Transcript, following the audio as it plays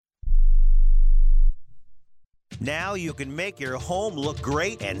Now you can make your home look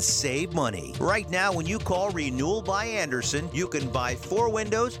great and save money. Right now, when you call Renewal by Andersen, you can buy 4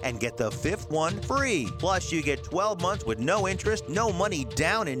 windows and get the 5th one free. Plus, you get 12 months with no interest, no money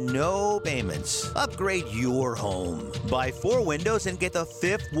down, and no payments. Upgrade your home. Buy 4 windows and get the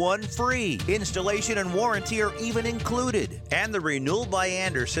 5th one free. Installation and warranty are even included. And the Renewal by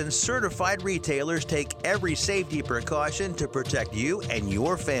Andersen certified retailers take every safety precaution to protect you and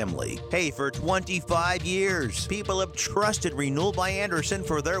your family. Hey, for 25 years, people have trusted Renewal by Andersen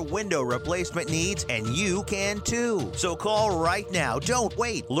for their window replacement needs, and you can too. So call right now. Don't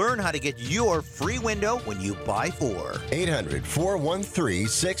wait. Learn how to get your free window when you buy 4.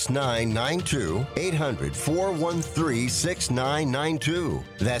 800-413-6992. 800-413-6992.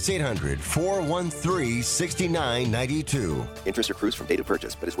 That's 800-413-6992. Interest accrues from date of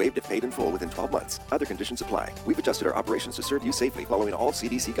purchase, but is waived if paid in full within 12 months. Other conditions apply. We've adjusted our operations to serve you safely following all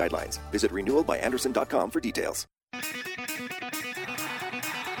CDC guidelines. Visit renewalbyandersen.com for details.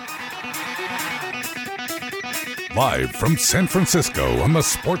 Live from San Francisco on the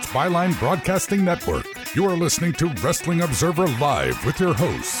Sports Byline Broadcasting Network, you are listening to Wrestling Observer Live with your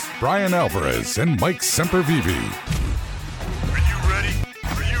hosts, Bryan Alvarez and Mike Sempervive. Are you ready?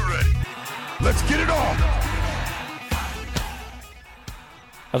 Are you ready? Let's get it on!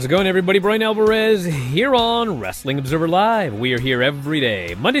 How's it going, everybody? Bryan Alvarez here on Wrestling Observer Live. We are here every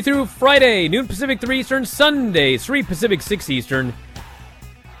day, Monday through Friday, noon Pacific, 3 Eastern, Sunday, 3 Pacific, 6 Eastern.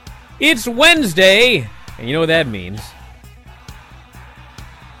 It's Wednesday, and you know what that means.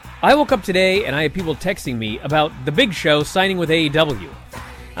 I woke up today, and I had people texting me about the Big Show signing with AEW.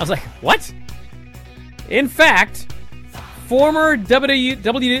 I was like, what? In fact, former WWE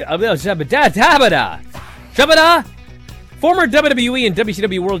and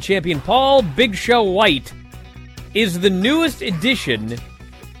WCW World Champion Paul Big Show White is the newest addition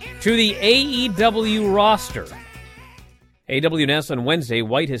to the AEW roster. AEW announced on Wednesday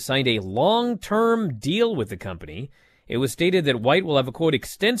White has signed a long-term deal with the company. It was stated that White will have a, quote,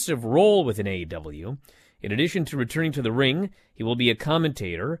 extensive role within AEW. In addition to returning to the ring, he will be a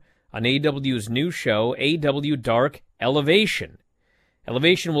commentator on AEW's new show, AEW Dark Elevation.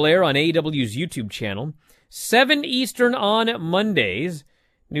 Elevation will air on AEW's YouTube channel 7 Eastern on Mondays.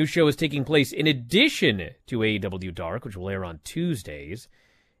 New show is taking place in addition to AEW Dark, which will air on Tuesdays.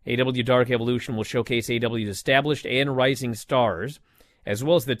 AEW Dark Evolution will showcase AEW's established and rising stars, as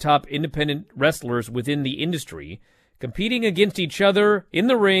well as the top independent wrestlers within the industry, competing against each other in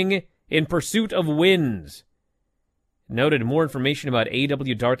the ring in pursuit of wins. Noted more information about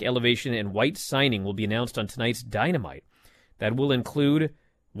AEW Dark Elevation and White's signing will be announced on tonight's Dynamite. That will include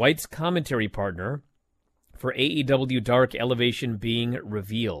White's commentary partner for AEW Dark Elevation being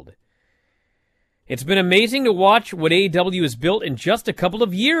revealed. It's been amazing to watch what AEW has built in just a couple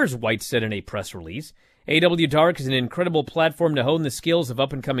of years, White said in a press release. AEW Dark is an incredible platform to hone the skills of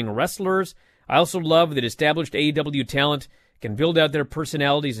up-and-coming wrestlers. I also love that established AEW talent can build out their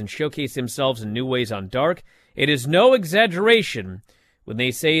personalities and showcase themselves in new ways on Dark. It is no exaggeration when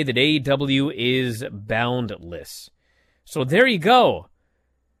they say that AEW is boundless. So there you go.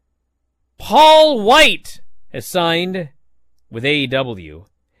 Paul White has signed with AEW.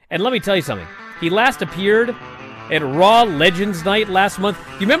 And let me tell you something. He last appeared at Raw Legends Night last month.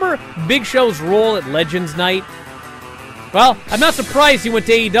 You remember Big Show's role at Legends Night? Well, I'm not surprised he went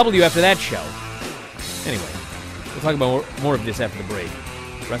to AEW after that show. Anyway, we'll talk about more of this after the break.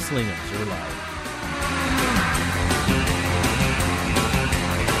 Wrestling Observer Live.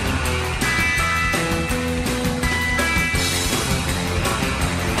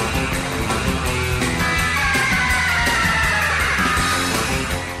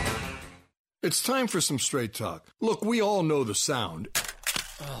 It's time for some straight talk. Look, we all know the sound.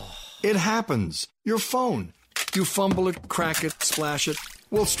 It happens. Your phone. You fumble it, crack it, splash it.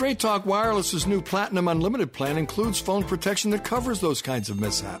 Well, Straight Talk Wireless's new Platinum Unlimited plan includes phone protection that covers those kinds of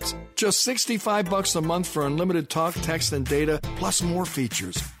mishaps. Just $65 a month for unlimited talk, text, and data, plus more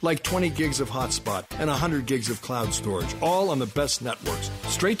features, like 20 gigs of hotspot and 100 gigs of cloud storage, all on the best networks.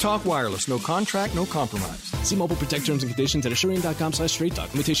 Straight Talk Wireless. No contract, no compromise. See mobile protect terms and conditions at assuring.com/straight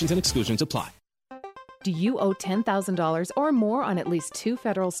talk. Limitations and exclusions apply. Do you owe $10,000 or more on at least 2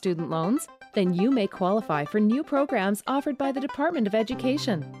 federal student loans? Then you may qualify for new programs offered by the Department of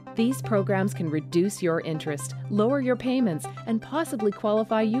Education. These programs can reduce your interest, lower your payments, and possibly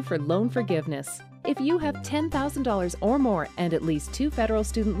qualify you for loan forgiveness. If you have $10,000 or more and at least 2 federal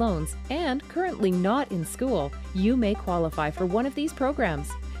student loans and currently not in school, you may qualify for one of these programs.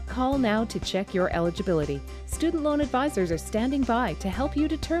 Call now to check your eligibility. Student loan advisors are standing by to help you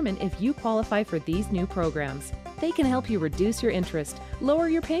determine if you qualify for these new programs. They can help you reduce your interest, lower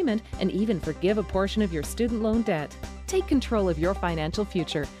your payment, and even forgive a portion of your student loan debt. Take control of your financial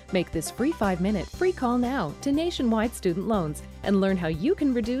future. Make this free 5-minute free call now to Nationwide Student Loans and learn how you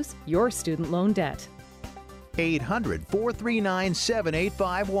can reduce your student loan debt.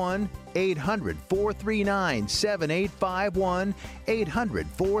 800-439-7851, 800-439-7851,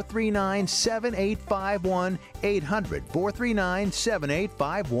 800-439-7851,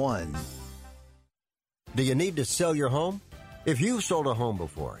 800-439-7851. Do you need to sell your home? If you've sold a home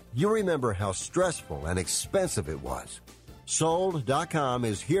before, you remember how stressful and expensive it was. Sold.com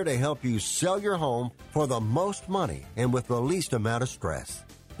is here to help you sell your home for the most money and with the least amount of stress.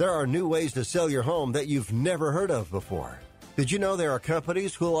 There are new ways to sell your home that you've never heard of before. Did you know there are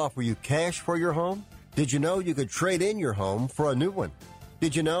companies who'll offer you cash for your home? Did you know you could trade in your home for a new one?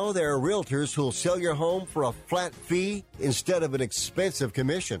 Did you know there are realtors who'll sell your home for a flat fee instead of an expensive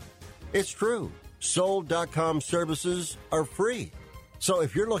commission? It's true. Sold.com services are free. So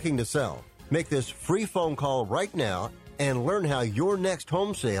if you're looking to sell, make this free phone call right now and learn how your next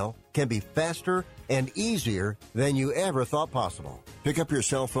home sale can be faster and easier than you ever thought possible. Pick up your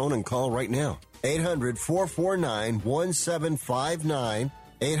cell phone and call right now. 800-449-1759.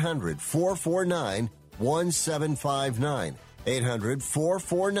 800-449-1759.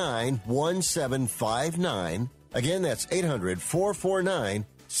 800-449-1759. Again, that's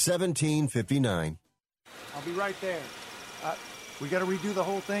 800-449-1759. I'll be right there. We got to redo the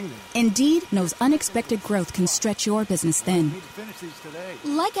whole thing then. Indeed knows unexpected growth can stretch your business thin. We need to finish these today.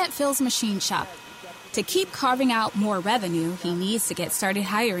 Like at Phil's Machine Shop. To keep carving out more revenue, he needs to get started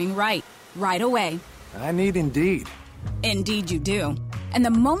hiring right away. I need Indeed. Indeed you do. And the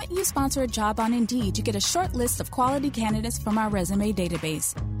moment you sponsor a job on Indeed, you get a short list of quality candidates from our resume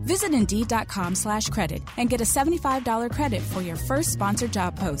database. Visit Indeed.com/credit and get a $75 credit for your first sponsored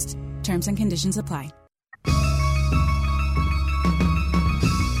job post. Terms and conditions apply.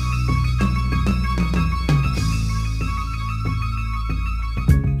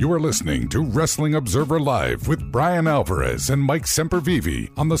 You are listening to Wrestling Observer Live with Bryan Alvarez and Mike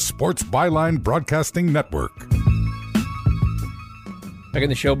Sempervive on the Sports Byline Broadcasting Network. Back in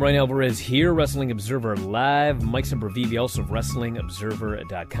the show, Bryan Alvarez here, Wrestling Observer Live. Mike Sempervive, also of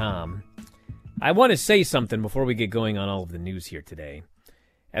WrestlingObserver.com. I want to say something before we get going on all of the news here today.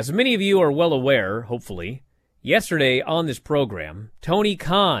 As many of you are well aware, hopefully, yesterday on this program, Tony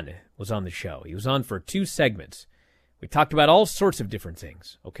Khan was on the show. He was on for 2 segments. We talked about all sorts of different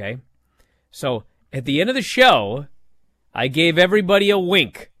things, okay? So, at the end of the show, I gave everybody a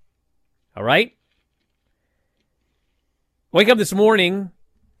wink, all right? Wake up this morning,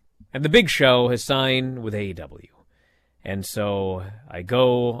 and the Big Show has signed with AEW. And so, I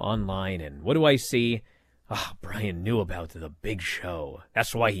go online, and what do I see? Bryan knew about the Big Show.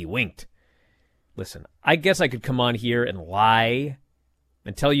 That's why he winked. Listen, I guess I could come on here and lie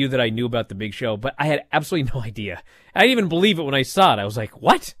and tell you that I knew about the Big Show, but I had absolutely no idea. I didn't even believe it when I saw it. I was like,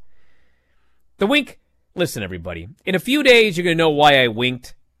 what? The wink, listen, everybody. In a few days, you're going to know why I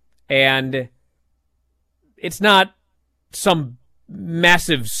winked, and it's not some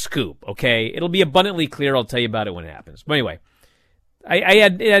massive scoop, okay? It'll be abundantly clear. I'll tell you about it when it happens. But anyway,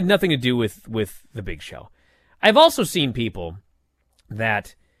 it had nothing to do with the Big Show. I've also seen people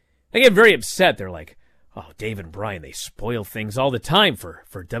that they get very upset. They're like, oh, Dave and Bryan, they spoil things all the time for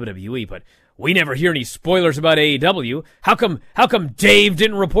WWE, but we never hear any spoilers about AEW. How come Dave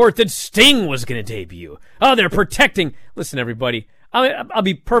didn't report that Sting was going to debut? Oh, they're protecting. Listen, everybody, I'll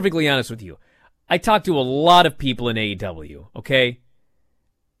be perfectly honest with you. I talk to a lot of people in AEW, okay?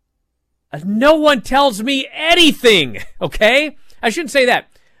 No one tells me anything, okay? I shouldn't say that.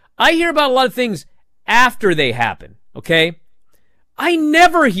 I hear about a lot of things after they happen, okay? I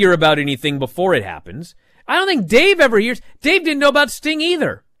never hear about anything before it happens. I don't think Dave ever hears. Dave didn't know about Sting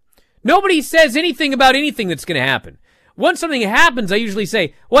either. Nobody says anything about anything that's going to happen. Once something happens, I usually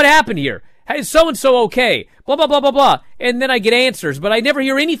say, what happened here? Is so-and-so okay? Blah, blah, blah, blah, blah. And then I get answers, but I never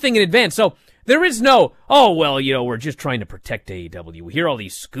hear anything in advance. So there is no, oh, well, we're just trying to protect AEW. We hear all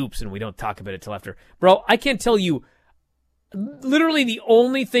these scoops and we don't talk about it till after. Bro, I can't tell you literally the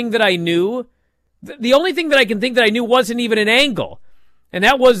only thing that I knew, the only thing that I can think that I knew wasn't even an angle. And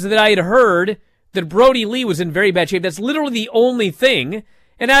that was that I had heard that Brody Lee was in very bad shape. That's literally the only thing.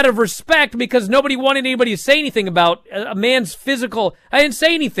 And out of respect, because nobody wanted anybody to say anything about a man's physical, I didn't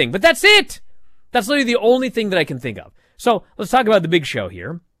say anything. But that's it. That's literally the only thing that I can think of. So let's talk about the Big Show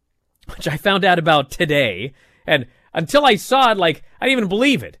here, which I found out about today. And until I saw it, I didn't even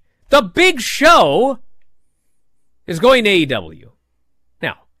believe it. The Big Show is going to AEW.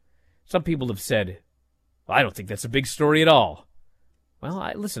 Now, Some people have said, I don't think that's a big story at all.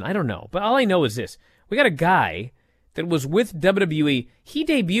 Well, listen, I don't know. But all I know is this. We got a guy that was with WWE. He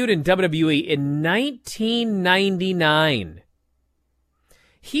debuted in WWE in 1999.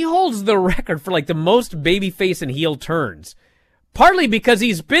 He holds the record for like the most babyface and heel turns. Partly because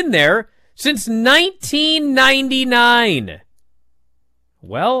he's been there since 1999.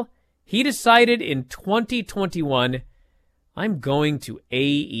 Well, he decided in 2021, I'm going to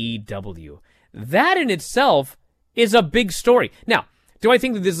AEW. That in itself is a big story. Now, do I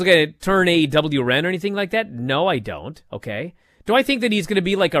think that this is going to turn AEW around or anything like that? No, I don't. Okay. Do I think that he's going to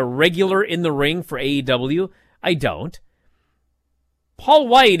be like a regular in the ring for AEW? I don't. Paul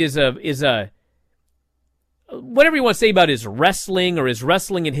White is a whatever you want to say about his wrestling or his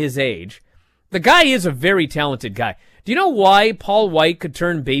wrestling at his age. The guy is a very talented guy. Do you know why Paul White could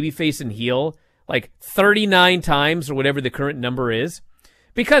turn babyface and heel like 39 times or whatever the current number is?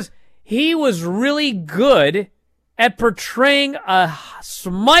 Because he was really good at portraying a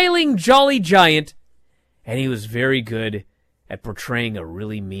smiling, jolly giant, and he was very good at portraying a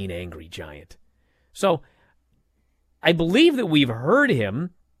really mean, angry giant. So, I believe that we've heard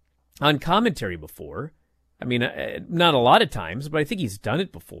him on commentary before. I mean, not a lot of times, but I think he's done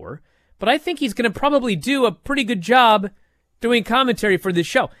it before. But I think he's going to probably do a pretty good job doing commentary for this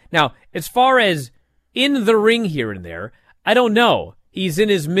show. Now, as far as in the ring here and there, I don't know. He's in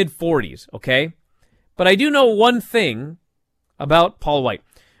his mid-40s, okay? But I do know one thing about Paul White.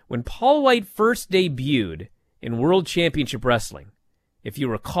 When Paul White first debuted in World Championship Wrestling, if you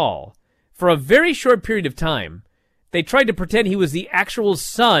recall, for a very short period of time, they tried to pretend he was the actual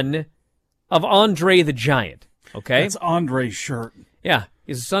son of Andre the Giant, okay? That's Andre's shirt. Yeah,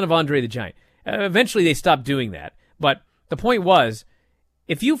 he's the son of Andre the Giant. Eventually they stopped doing that. But the point was,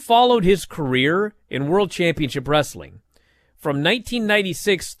 if you followed his career in World Championship Wrestling from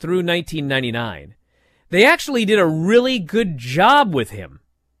 1996 through 1999, they actually did a really good job with him.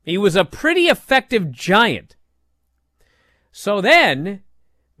 He was a pretty effective giant. So then,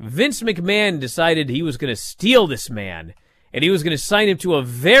 Vince McMahon decided he was going to steal this man, and he was going to sign him to a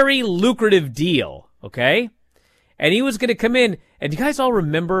very lucrative deal, okay? And he was going to come in, and do you guys all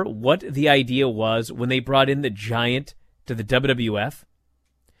remember what the idea was when they brought in the Giant to the WWF?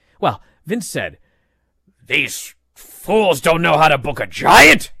 Well, Vince said, these fools don't know how to book a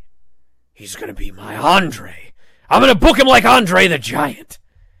giant. He's going to be my Andre. I'm going to book him like Andre the Giant.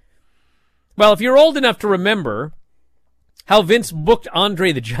 Well, if you're old enough to remember how Vince booked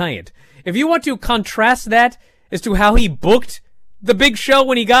Andre the Giant, if you want to contrast that as to how he booked the Big Show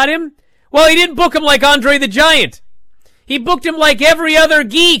when he got him, well, he didn't book him like Andre the Giant. He booked him like every other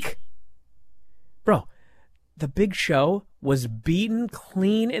geek. Bro, the Big Show was beaten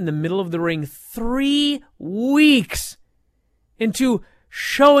clean in the middle of the ring 3 weeks into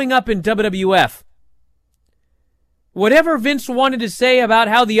showing up in WWF. Whatever Vince wanted to say about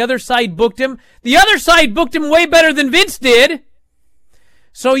how the other side booked him way better than Vince did.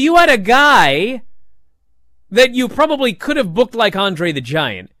 So you had a guy that you probably could have booked like Andre the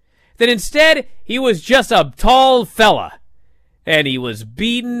Giant, that instead he was just a tall fella. And he was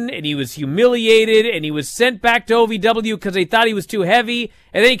beaten, and he was humiliated, and he was sent back to OVW because they thought he was too heavy,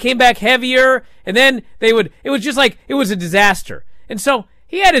 and then he came back heavier, and then it was just like, it was a disaster. And so,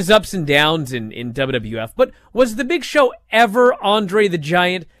 he had his ups and downs in WWF, but was the Big Show ever Andre the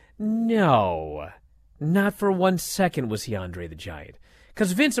Giant? No. Not for 1 second was he Andre the Giant.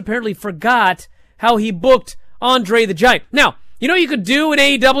 Because Vince apparently forgot how he booked Andre the Giant. Now, you know what you could do in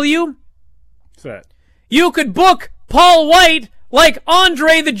AEW? What's that? You could book Paul White like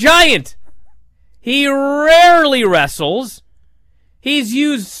Andre the Giant. He rarely wrestles. He's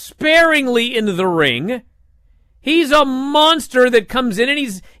used sparingly in the ring. He's a monster that comes in, and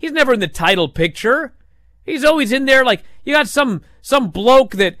he's never in the title picture. He's always in there like, you got some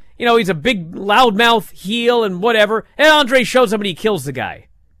bloke that, you know, he's a big loudmouth heel and whatever, and Andre shows up and he kills the guy.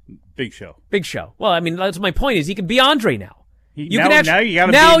 Big Show. Big Show. Well, I mean, that's my point, is he can be Andre now. You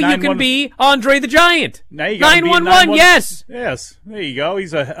can be Andre the Giant. Now you gotta 911, yes. Yes, there you go.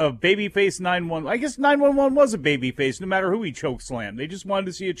 He's a babyface 911. I guess 911 was a babyface, no matter who he chokeslammed. They just wanted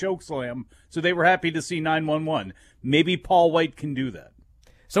to see a chokeslam, so they were happy to see 911. Maybe Paul White can do that.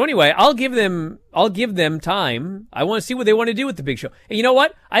 So anyway, I'll give them time. I want to see what they want to do with the Big Show. And you know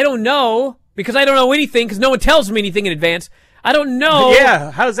what? I don't know, because I don't know anything, because no one tells me anything in advance. I don't know.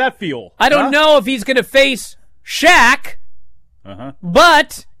 Yeah, how does that feel? I don't know if he's going to face Shaq. Uh-huh.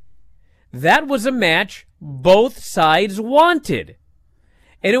 But that was a match both sides wanted.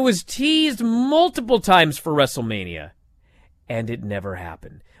 And it was teased multiple times for WrestleMania. And it never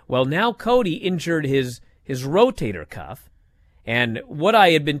happened. Well, now Cody injured his rotator cuff. And what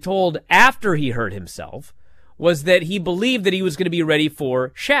I had been told after he hurt himself was that he believed that he was going to be ready for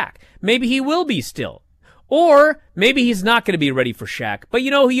Shaq. Maybe he will be still. Or maybe he's not going to be ready for Shaq. But you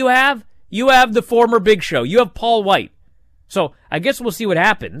know who you have? You have the former Big Show. You have Paul White. So I guess we'll see what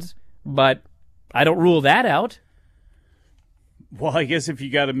happens, but I don't rule that out. Well, I guess if you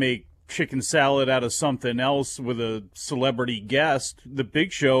got to make chicken salad out of something else with a celebrity guest, the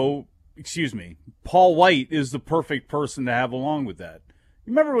Big Show, Paul White is the perfect person to have along with that.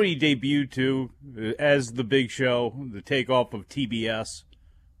 Remember when he debuted, too, as the Big Show, the takeoff of TBS?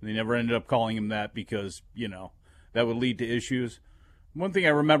 They never ended up calling him that because, that would lead to issues. One thing I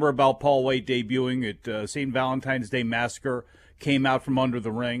remember about Paul White debuting at St. Valentine's Day Massacre came out from under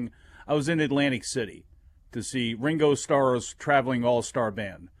the ring. I was in Atlantic City to see Ringo Starr's traveling all-star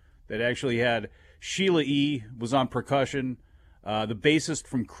band that actually had Sheila E. was on percussion. The bassist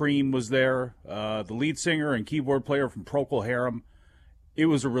from Cream was there. The lead singer and keyboard player from Procol Harum. It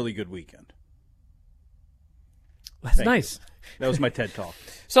was a really good weekend. That's nice. That was my TED Talk.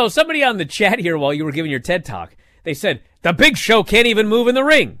 So somebody on the chat here while you were giving your TED Talk, they said, the Big Show can't even move in the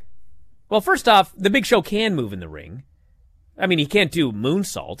ring. Well, first off, the Big Show can move in the ring. I mean, he can't do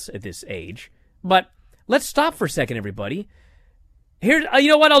moonsaults at this age. But let's stop for a second, everybody. Here, you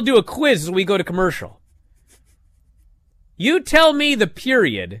know what? I'll do a quiz as we go to commercial. You tell me the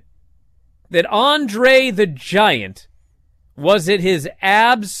period that Andre the Giant was at his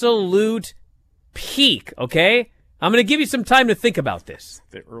absolute peak, okay? I'm going to give you some time to think about this.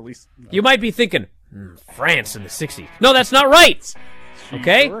 The early... No. You might be thinking, France in the 60s. No, that's not right.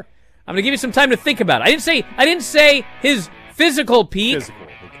 Okay? Sure. I'm going to give you some time to think about it. I didn't say his physical peak. Okay.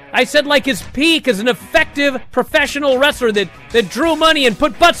 I said like his peak as an effective professional wrestler that drew money and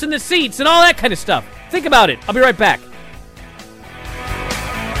put butts in the seats and all that kind of stuff. Think about it. I'll be right back.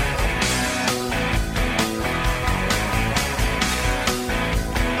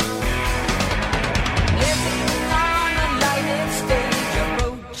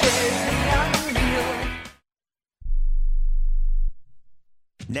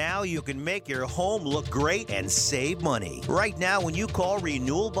 Now you can make your home look great and save money. Right now, when you call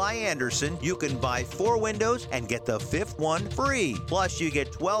Renewal by Anderson, you can buy 4 windows and get the 5th one free. Plus, you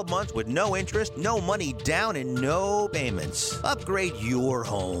get 12 months with no interest, no money down, and no payments. Upgrade your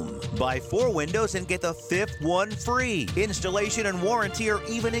home. Buy 4 windows and get the 5th one free. Installation and warranty are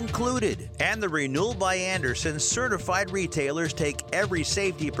even included. And the Renewal by Anderson certified retailers take every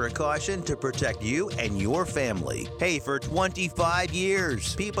safety precaution to protect you and your family. Hey, for 25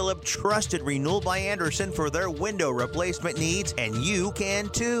 years, people have trusted Renewal by Anderson for their window replacement needs, and you can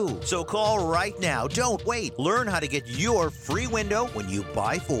too. So call right now. Don't wait. Learn how to get your free window when you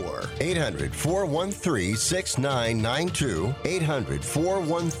buy 4. 800-413-6992.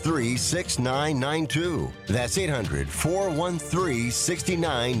 800-413-6992. That's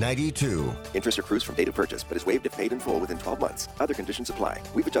 800-413-6992. Interest accrues from date of purchase, but is waived if paid in full within 12 months. Other conditions apply.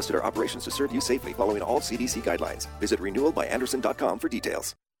 We've adjusted our operations to serve you safely following all CDC guidelines. Visit renewalbyanderson.com for details.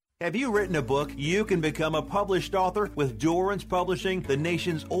 Have you written a book? You can become a published author with Dorrance Publishing, the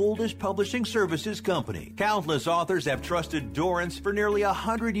nation's oldest publishing services company. Countless authors have trusted Dorrance for nearly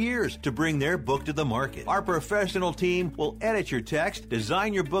 100 years to bring their book to the market. Our professional team will edit your text,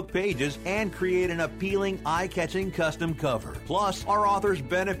 design your book pages, and create an appealing, eye-catching custom cover. Plus, our authors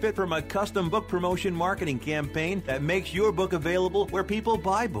benefit from a custom book promotion marketing campaign that makes your book available where people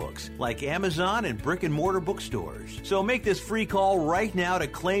buy books, like Amazon and brick-and-mortar bookstores. So make this free call right now to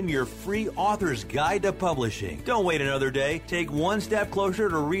claim your free author's guide to publishing. Don't wait another day. Take one step closer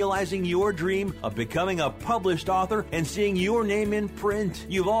to realizing your dream of becoming a published author and seeing your name in print.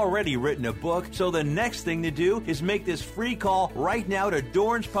 You've already written a book, so the next thing to do is make this free call right now to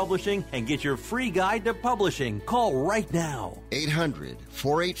Dorrance Publishing and get your free guide to publishing. Call right now.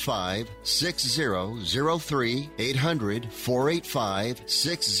 800-485-6003.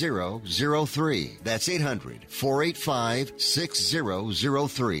 800-485-6003. That's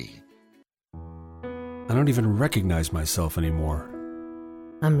 800-485-6003. I don't even recognize myself anymore.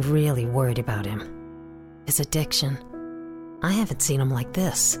 I'm really worried about him. His addiction. I haven't seen him like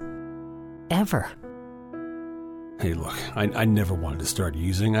this. Ever. Hey, look, I never wanted to start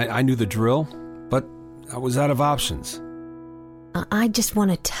using. I knew the drill, but I was out of options. I just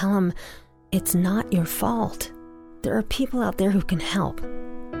want to tell him it's not your fault. There are people out there who can help.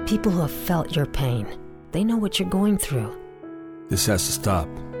 People who have felt your pain. They know what you're going through. This has to stop.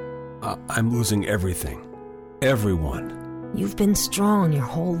 I'm losing everything. Everyone. You've been strong your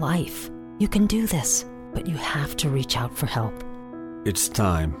whole life. You can do this, but you have to reach out for help. It's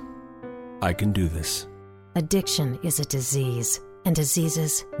time. I can do this. Addiction is a disease, and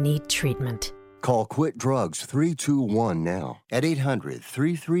diseases need treatment. Call Quit Drugs 321 now at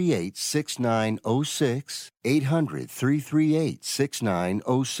 800-338-6906.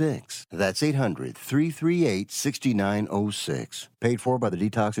 800-338-6906. That's 800-338-6906. Paid for by the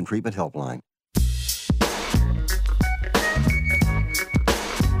Detox and Treatment Helpline.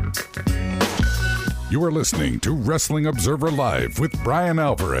 You are listening to Wrestling Observer Live with Bryan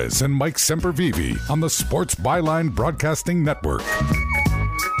Alvarez and Mike Sempervive on the Sports Byline Broadcasting Network.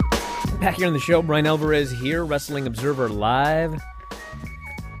 Back here on the show, Bryan Alvarez here, Wrestling Observer Live.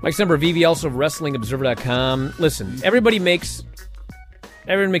 Mike Sempervive, also of WrestlingObserver.com. Listen, everyone makes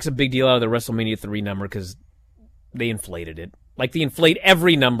a big deal out of the WrestleMania 3 number because they inflated it. Like they inflate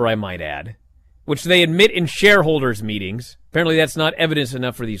every number, I might add, which they admit in shareholders' meetings. Apparently that's not evidence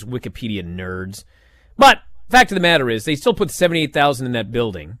enough for these Wikipedia nerds. But fact of the matter is, they still put 78,000 in that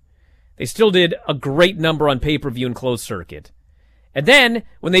building. They still did a great number on pay-per-view and closed circuit. And then,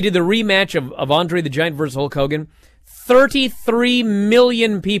 when they did the rematch of Andre the Giant versus Hulk Hogan, 33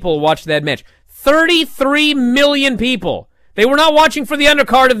 million people watched that match. 33 million people! They were not watching for the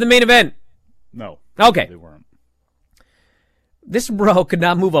undercard of the main event. No. Okay. They weren't. This bro could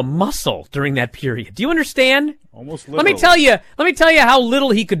not move a muscle during that period. Do you understand? Almost literally. Let me tell you how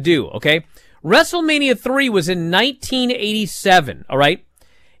little he could do, okay? WrestleMania 3 was in 1987, all right?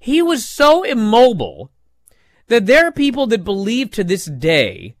 He was so immobile that there are people that believe to this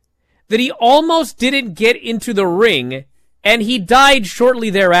day that he almost didn't get into the ring and he died shortly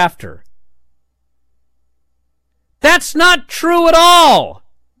thereafter. That's not true at all.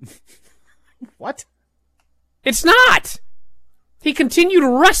 What? It's not. He continued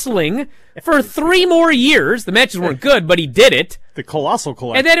wrestling for 3 more years. The matches weren't good, but he did it. The colossal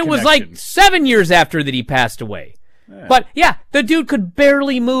collection. And then it was like 7 years after that he passed away. Yeah. But yeah, the dude could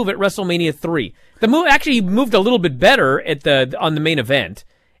barely move at WrestleMania 3. The move actually he moved a little bit better on the main event.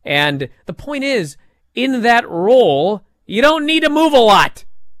 And the point is, in that role, you don't need to move a lot.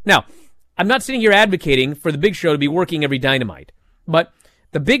 Now, I'm not sitting here advocating for the Big Show to be working every Dynamite, but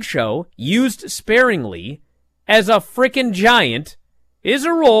the Big Show, used sparingly as a frickin' giant, is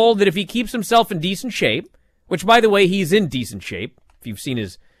a role that if he keeps himself in decent shape, which, by the way, he's in decent shape, if you've seen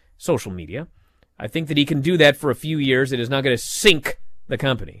his social media, I think that he can do that for a few years. It is not going to sink the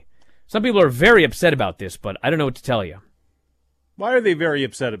company. Some people are very upset about this, but I don't know what to tell you. Why are they very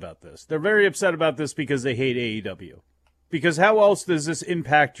upset about this? They're very upset about this because they hate AEW. Because how else does this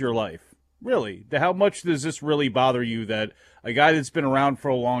impact your life? Really? How much does this really bother you that a guy that's been around for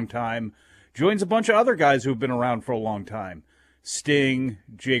a long time joins a bunch of other guys who've been around for a long time? Sting,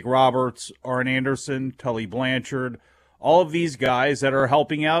 Jake Roberts, Arn Anderson, Tully Blanchard, all of these guys that are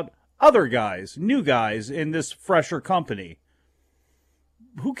helping out other guys, new guys in this fresher company.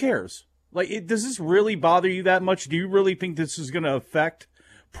 Who cares? Does this really bother you that much? Do you really think this is going to affect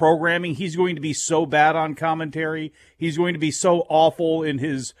programming? He's going to be so bad on commentary. He's going to be so awful in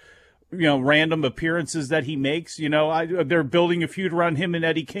his, random appearances that he makes. They're building a feud around him and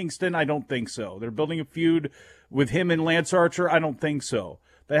Eddie Kingston. I don't think so. They're building a feud with him and Lance Archer. I don't think so.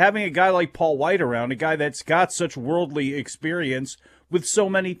 But having a guy like Paul White around, a guy that's got such worldly experience with so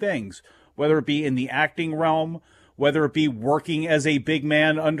many things, whether it be in the acting realm, whether it be working as a big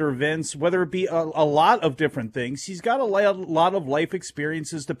man under Vince, whether it be a lot of different things, he's got a lot of life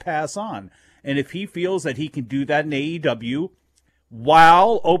experiences to pass on. And if he feels that he can do that in AEW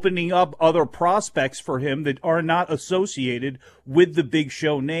while opening up other prospects for him that are not associated with the Big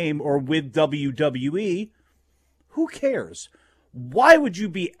Show name or with WWE, who cares? Why would you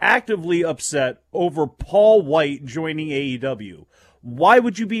be actively upset over Paul White joining AEW? Why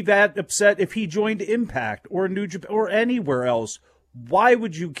would you be that upset if he joined Impact or New Japan or anywhere else? Why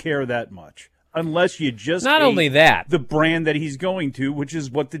would you care that much? Unless you just not only that, the brand that he's going to, which is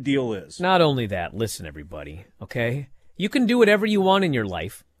what the deal is. Not only that, listen, everybody, okay? You can do whatever you want in your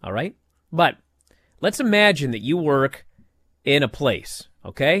life, all right? But let's imagine that you work in a place,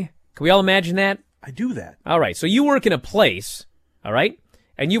 okay? Can we all imagine that? I do that. All right, so you work in a place, all right?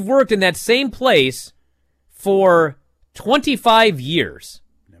 And you've worked in that same place for 25 years.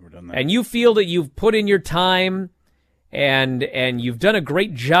 Never done that. And you feel that you've put in your time and you've done a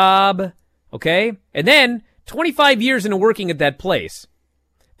great job, okay? And then 25 years into working at that place,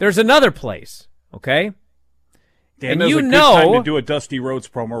 there's another place, okay? Damn, and you know, good time to do a Dusty Rhodes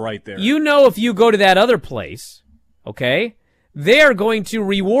promo right there. You know, if you go to that other place, okay, they're going to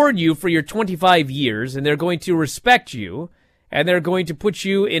reward you for your 25 years, and they're going to respect you, and they're going to put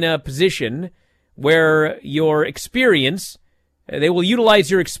you in a position where your experience, they will utilize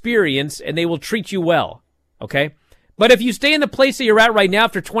your experience, and they will treat you well, okay? But if you stay in the place that you're at right now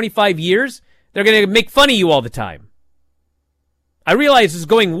after 25 years, they're going to make fun of you all the time. I realize it's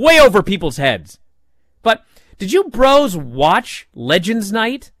going way over people's heads. But did you bros watch Legends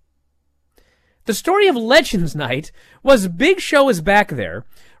Night? The story of Legends Night was Big Show is back there.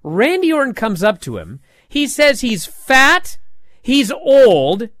 Randy Orton comes up to him. He says he's fat, he's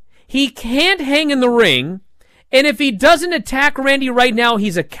old, he can't hang in the ring, and if he doesn't attack Randy right now,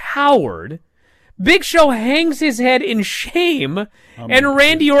 he's a coward. Big Show hangs his head in shame, and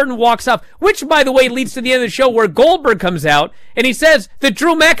Randy Orton walks off, which, by the way, leads to the end of the show where Goldberg comes out, and he says that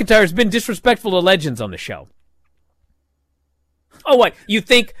Drew McIntyre has been disrespectful to Legends on the show. Oh, what? You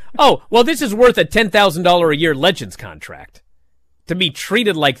think, oh, well, this is worth a $10,000 a year Legends contract. To be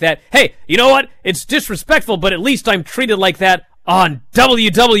treated like that. Hey, you know what? It's disrespectful, but at least I'm treated like that on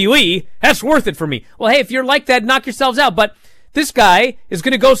WWE. That's worth it for me. Well, hey, if you're like that, knock yourselves out. But this guy is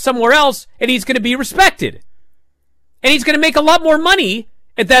going to go somewhere else, and he's going to be respected. And he's going to make a lot more money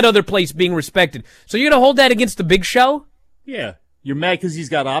at that other place being respected. So you're going to hold that against the Big Show? Yeah. You're mad because he's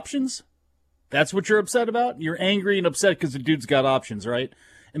got options? That's what you're upset about? You're angry and upset because the dude's got options, right?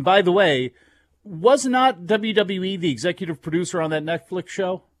 And by the way, was not WWE the executive producer on that Netflix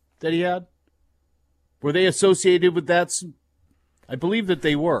show that he had? Were they associated with that? I believe that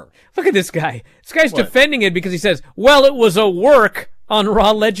they were. Look at this guy. This guy's defending it because he says, well, it was a work on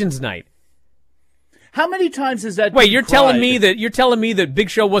Raw Legends Night. How many times is that? Wait, you're telling me that Big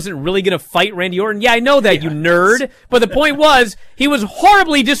Show wasn't really going to fight Randy Orton? Yeah, I know that, you nerd. But the point was, he was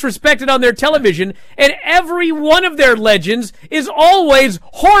horribly disrespected on their television, and every one of their legends is always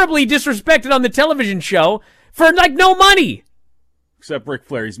horribly disrespected on the television show for like no money. Except Ric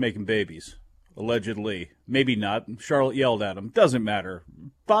Flair, he's making babies. Allegedly. Maybe not. Charlotte yelled at him. Doesn't matter.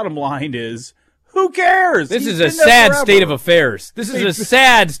 Bottom line is, who cares? This is a sad state of affairs. This is a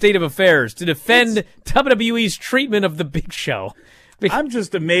sad state of affairs to defend WWE's treatment of the Big Show. I'm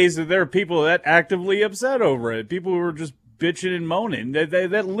just amazed that there are people that actively upset over it. People who are just bitching and moaning.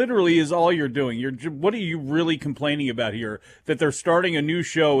 That literally is all you're doing. What are you really complaining about here? That they're starting a new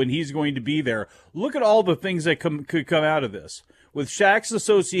show and he's going to be there. Look at all the things that could come out of this. With Shaq's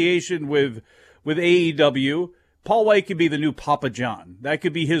association with AEW, Paul White could be the new Papa John. That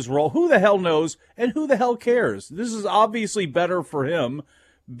could be his role. Who the hell knows, and who the hell cares? This is obviously better for him.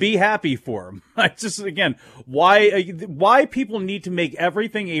 Be happy for him. I just, again, why people need to make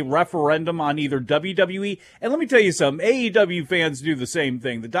everything a referendum on either WWE, and let me tell you something, AEW fans do the same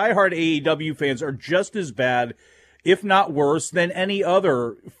thing. The diehard AEW fans are just as bad, if not worse, than any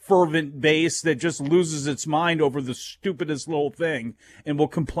other fervent base that just loses its mind over the stupidest little thing and will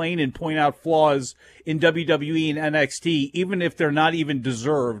complain and point out flaws in WWE and NXT, even if they're not even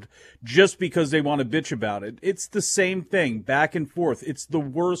deserved, just because they want to bitch about it. It's the same thing, back and forth. It's the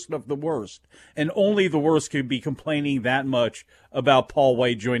worst of the worst. And only the worst can be complaining that much about Paul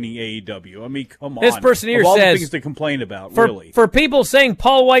White joining AEW. I mean, come on. This person here of all says, the things to complain about, really. For people saying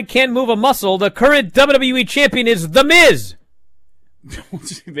Paul White can't move a muscle, the current WWE champion is The Miz.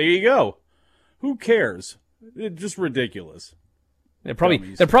 There you go. Who cares? It's just ridiculous. They're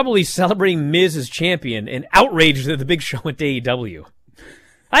probably celebrating Miz as champion and outraged that the Big Show went to AEW.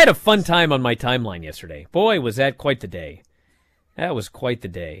 I had a fun time on my timeline yesterday. Boy, was that quite the day. That was quite the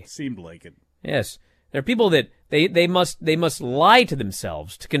day. Seemed like it. Yes. There are people that they must lie to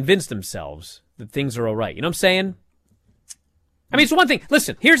themselves to convince themselves that things are all right. You know what I'm saying? I mean, it's one thing.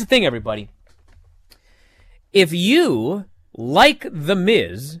 Listen, here's the thing, everybody. If you like The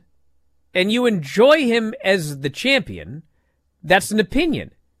Miz and you enjoy him as the champion, that's an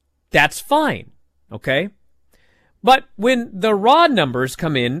opinion. That's fine. Okay? But when the Raw numbers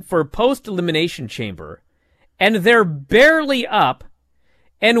come in for post-elimination chamber and they're barely up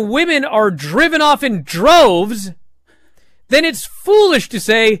and women are driven off in droves, then it's foolish to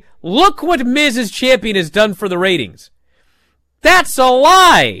say, look what Miz as champion has done for the ratings. That's a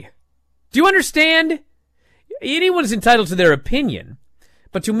lie. Do you understand? Anyone's entitled to their opinion,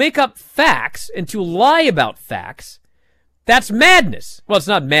 but to make up facts and to lie about facts, that's madness. Well, it's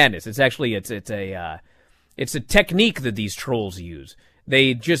not madness. It's actually it's a technique that these trolls use.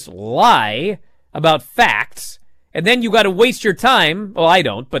 They just lie about facts, and then you got to waste your time. Well, I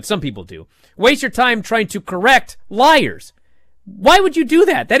don't, but some people do. Waste your time trying to correct liars. Why would you do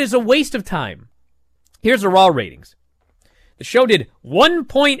that? That is a waste of time. Here's the Raw ratings. The show did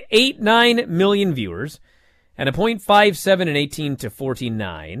 1.89 million viewers and a .57 in 18 to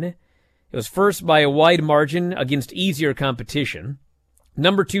 14.9. It was first by a wide margin against easier competition.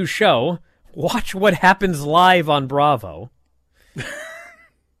 Number 2 show, Watch What Happens Live on Bravo.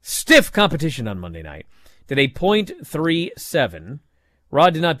 Stiff competition on Monday night. Did a .37. Raw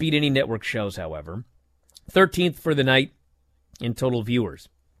did not beat any network shows, however. 13th for the night in total viewers.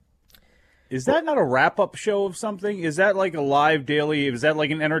 Is that not a wrap-up show of something? Is that like a live daily? Is that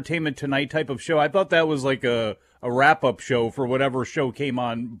like an Entertainment Tonight type of show? I thought that was like a wrap-up show for whatever show came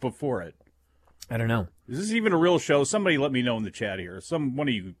on before it. I don't know. Is this even a real show? Somebody let me know in the chat here. One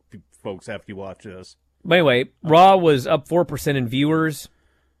of you folks after you watch this. By the way, Raw was up 4% in viewers,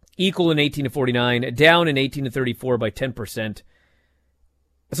 equal in 18 to 49, down in 18 to 34 by 10%.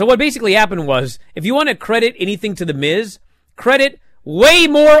 So what basically happened was, if you want to credit anything to The Miz, credit way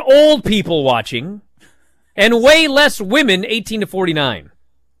more old people watching and way less women 18 to 49.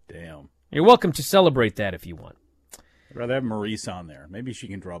 Damn. You're welcome to celebrate that if you want. I'd rather have Maurice on there. Maybe she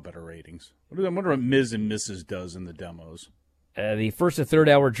can draw better ratings. I wonder what Ms. and Mrs. does in the demos. The first to third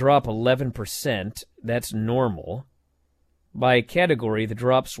hour drop 11%. That's normal. By category, the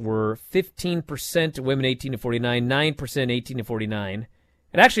drops were 15% women 18 to 49, 9% 18 to 49.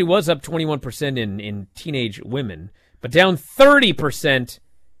 It actually was up 21% in teenage women, but down 30%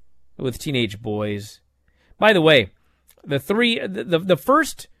 with teenage boys. By the way, the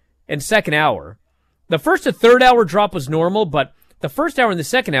first and second hour, the first to third hour drop was normal, but the first hour and the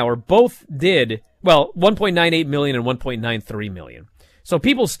second hour both did, 1.98 million and 1.93 million. So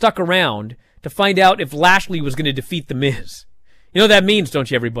people stuck around to find out if Lashley was going to defeat The Miz. You know what that means, don't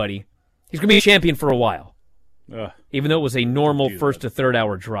you, everybody? He's going to be a champion for a while. Even though it was a normal first to third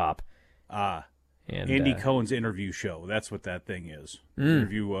hour drop. And Andy Cohen's interview show. That's what that thing is.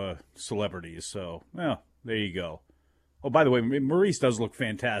 Interview celebrities. So, well, there you go. Oh, by the way, Maurice does look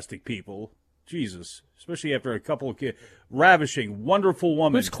fantastic, people. Jesus. Especially after a couple of kids. Ravishing, wonderful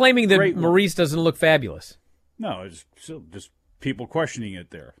woman. Who's claiming that Maurice doesn't look fabulous? No, it's just people questioning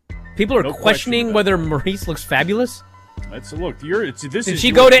it there. People are questioning whether Maurice looks fabulous? Let's look. Did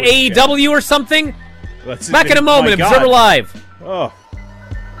she go to AEW or something? Back in a moment, Observer Live. Oh.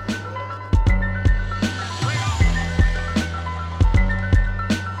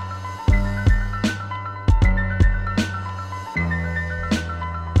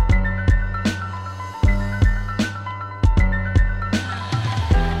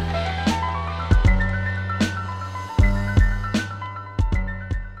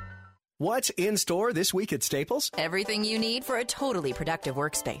 What's in store this week at Staples? Everything you need for a totally productive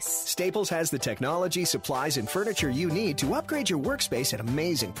workspace. Staples has the technology, supplies, and furniture you need to upgrade your workspace at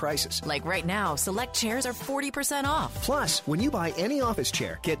amazing prices. Like right now, select chairs are 40% off. Plus, when you buy any office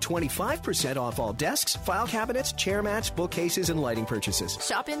chair, get 25% off all desks, file cabinets, chair mats, bookcases, and lighting purchases.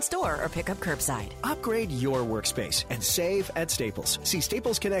 Shop in store or pick up curbside. Upgrade your workspace and save at Staples. See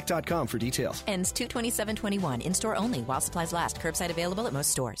staplesconnect.com for details. Ends 2/27/21. In-store only while supplies last. Curbside available at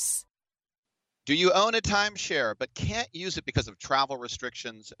most stores. Do you own a timeshare but can't use it because of travel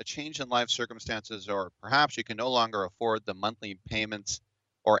restrictions, a change in life circumstances, or perhaps you can no longer afford the monthly payments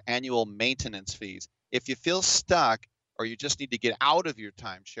or annual maintenance fees? If you feel stuck or you just need to get out of your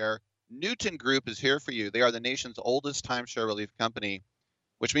timeshare, Newton Group is here for you. They are the nation's oldest timeshare relief company,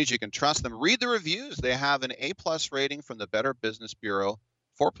 which means you can trust them. Read the reviews. They have an A+ rating from the Better Business Bureau,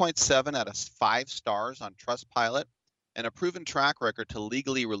 4.7 out of 5 stars on Trustpilot, and a proven track record to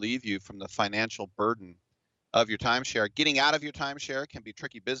legally relieve you from the financial burden of your timeshare. Getting out of your timeshare can be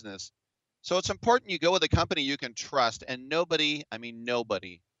tricky business. So it's important you go with a company you can trust, and nobody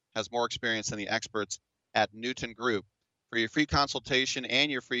has more experience than the experts at Newton Group. For your free consultation and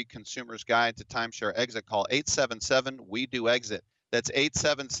your free consumer's guide to timeshare exit, call 877-WE-DO-EXIT. That's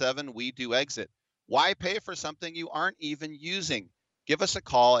 877-WE-DO-EXIT. Why pay for something you aren't even using? Give us a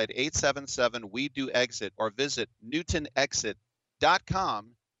call at 877-WE-DO-EXIT or visit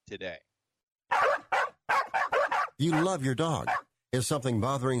newtonexit.com today. You love your dog. Is something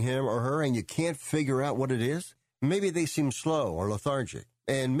bothering him or her and you can't figure out what it is? Maybe they seem slow or lethargic,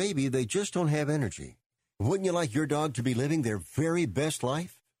 and maybe they just don't have energy. Wouldn't you like your dog to be living their very best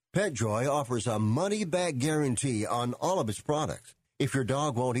life? PetJoy offers a money-back guarantee on all of its products. If your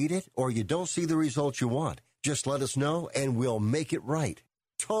dog won't eat it or you don't see the results you want, just let us know and we'll make it right.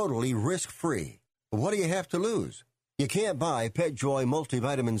 Totally risk-free. What do you have to lose? You can't buy PetJoy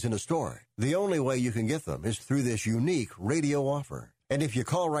multivitamins in a store. The only way you can get them is through this unique radio offer. And if you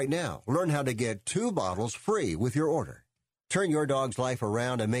call right now, learn how to get 2 bottles free with your order. Turn your dog's life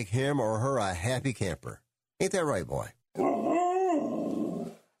around and make him or her a happy camper. Ain't that right, boy?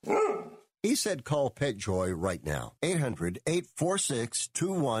 He said call PetJoy right now.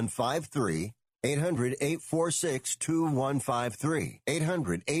 800-846-2153. 800-846-2153.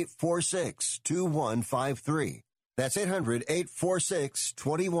 800-846-2153. That's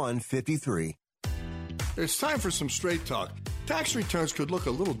 800-846-2153. It's time for some straight talk. Tax returns could look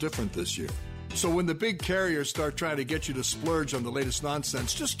a little different this year. So when the big carriers start trying to get you to splurge on the latest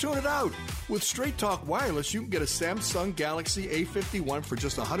nonsense, just tune it out. With Straight Talk Wireless, you can get a Samsung Galaxy A51 for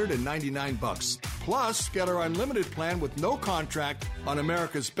just $199. Plus, get our unlimited plan with no contract on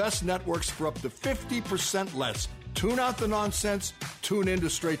America's best networks for up to 50% less. Tune out the nonsense. Tune in to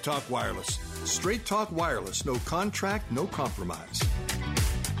Straight Talk Wireless. Straight Talk Wireless. No contract, no compromise.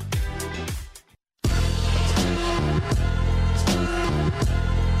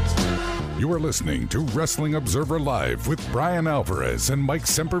 You are listening to Wrestling Observer Live with Bryan Alvarez and Mike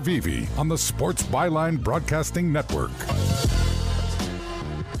Sempervive on the Sports Byline Broadcasting Network.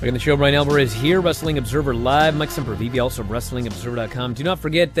 Back on the show, Bryan Alvarez here, Wrestling Observer Live. Mike Sempervive, also WrestlingObserver.com. Do not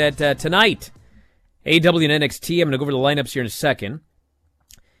forget that tonight, AEW and NXT, I'm going to go over the lineups here in a second.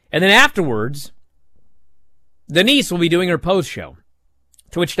 And then afterwards, Denise will be doing her post-show.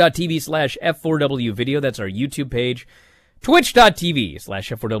 Twitch.tv/F4W video. That's our YouTube page.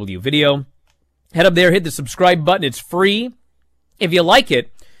 Twitch.tv/F4W video. Head up there, hit the subscribe button. It's free. If you like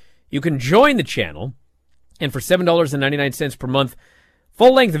it, you can join the channel. And for $7.99 per month,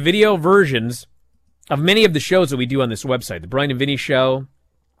 full-length video versions of many of the shows that we do on this website. The Bryan and Vinny Show,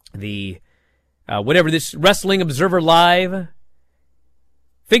 the Wrestling Observer Live,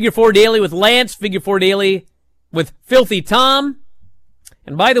 Figure 4 Daily with Lance, Figure 4 Daily with Filthy Tom.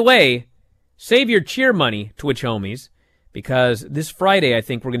 And by the way, save your cheer money, Twitch homies, because this Friday, I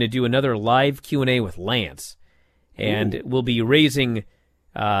think we're going to do another live Q&A with Lance. And we'll be raising,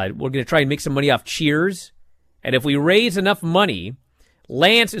 we're going to try and make some money off cheers. And if we raise enough money,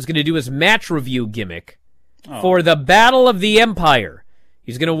 Lance is going to do his match review gimmick for the Battle of the Empire.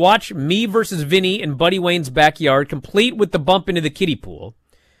 He's going to watch me versus Vinny in Buddy Wayne's backyard, complete with the bump into the kiddie pool.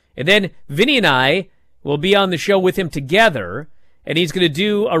 And then Vinny and I will be on the show with him together, and he's going to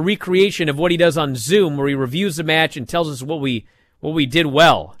do a recreation of what he does on Zoom, where he reviews the match and tells us what we did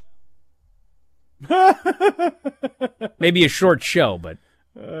well. Maybe a short show, but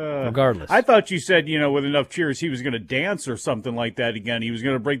regardless. I thought you said, with enough cheers, he was going to dance or something like that again. He was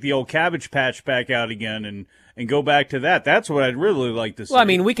going to break the old Cabbage Patch back out again and go back to that. That's what I'd really like to see. Well, I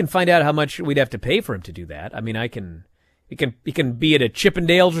mean, we can find out how much we'd have to pay for him to do that. I mean, he can be at a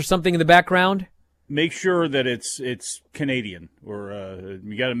Chippendales or something in the background. Make sure that it's Canadian, or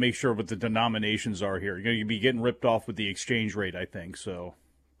you got to make sure what the denominations are here. You're going to be getting ripped off with the exchange rate, I think. So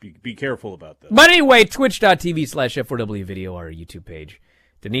be careful about that. But anyway, twitch.tv/F4W video, our YouTube page.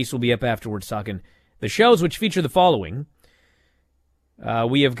 Denise will be up afterwards talking the shows, which feature the following.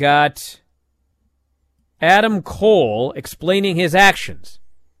 We have got Adam Cole explaining his actions.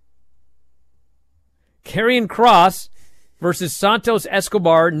 Karrion Kross versus Santos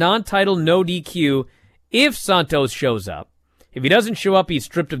Escobar, non-title, no DQ, if Santos shows up. If he doesn't show up, he's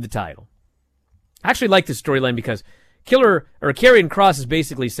stripped of the title. I actually like this storyline because Karrion Kross has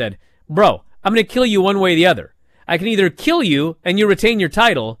basically said, bro, I'm going to kill you one way or the other. I can either kill you and you retain your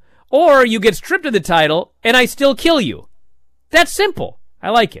title, or you get stripped of the title and I still kill you. That's simple. I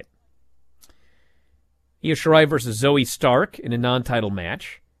like it. Io Shirai versus Zoe Stark in a non-title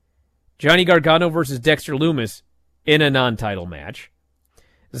match. Johnny Gargano versus Dexter Lumis in a non-title match.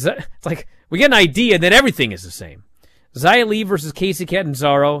 It's like we get an idea, and then everything is the same. Xia Li versus Casey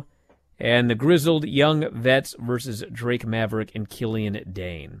Catanzaro, and the Grizzled Young Vets versus Drake Maverick and Killian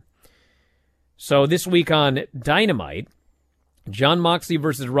Dane. So this week on Dynamite, Jon Moxley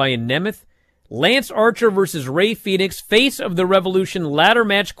versus Ryan Nemeth, Lance Archer versus Ray Phoenix, Face of the Revolution ladder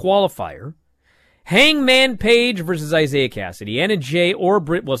match qualifier, Hangman Page versus Isaiah Cassidy, Anna Jay or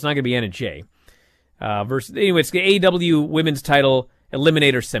Britt, well, it's not going to be Anna Jay, it's the AEW Women's Title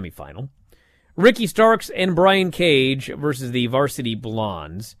Eliminator semifinal. Ricky Starks and Brian Cage versus the Varsity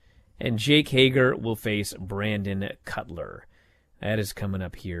Blondes. And Jake Hager will face Brandon Cutler. That is coming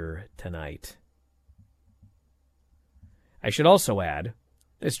up here tonight. I should also add,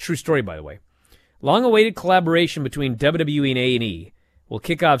 it's a true story, by the way, long-awaited collaboration between WWE and A&E will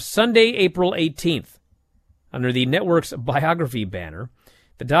kick off Sunday, April 18th. Under the network's biography banner,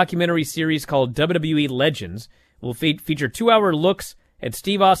 the documentary series called WWE Legends will feature 2-hour looks at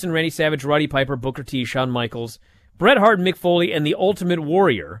Steve Austin, Randy Savage, Roddy Piper, Booker T, Shawn Michaels, Bret Hart, Mick Foley, and the Ultimate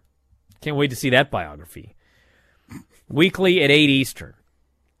Warrior. Can't wait to see that biography. Weekly at 8 Eastern.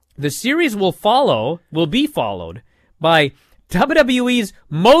 The series will be followed by WWE's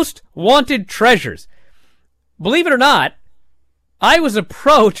Most Wanted Treasures. Believe it or not, I was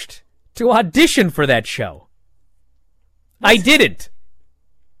approached to audition for that show. I didn't.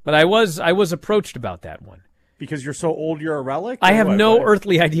 But I was approached about that one. Because you're so old, you're a relic? I have no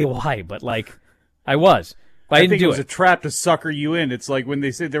earthly idea why, but I was. But I didn't think do it was a trap to sucker you in. It's like when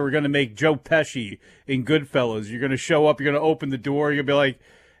they said they were going to make Joe Pesci in Goodfellas. You're going to show up, you're going to open the door, you're going to be like,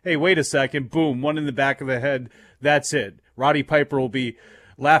 hey, wait a second, boom, one in the back of the head, that's it. Roddy Piper will be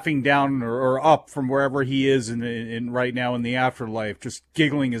laughing down or up from wherever he is in right now in the afterlife, just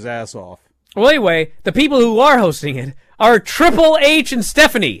giggling his ass off. Well, anyway, the people who are hosting it are Triple H and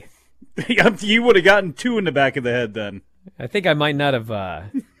Stephanie. You would have gotten 2 in the back of the head then. I think I might not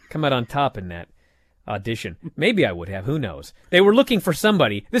have come out on top in that audition. Maybe I would have. Who knows? They were looking for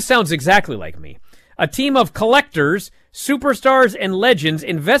somebody. This sounds exactly like me. A team of collectors, superstars, and legends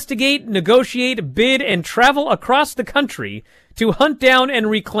investigate, negotiate, bid, and travel across the country to hunt down and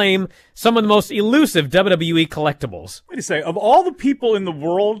reclaim some of the most elusive WWE collectibles. Wait a second. Of all the people in the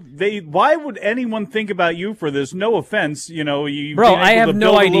world, why would anyone think about you for this? No offense, you've Bro, been able I have to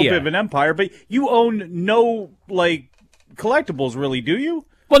no build idea. a little bit of an empire, but you own no collectibles, really, do you?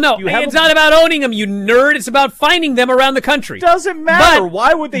 Well, no, it's not about owning them, you nerd. It's about finding them around the country. Doesn't matter.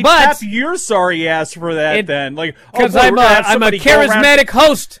 Why would they tap your sorry ass for that then? Because I'm a charismatic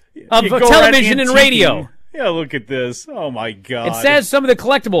host of television and radio. Yeah, look at this. Oh, my God. It says some of the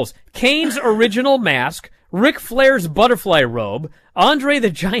collectibles. Kane's original mask, Ric Flair's butterfly robe, Andre the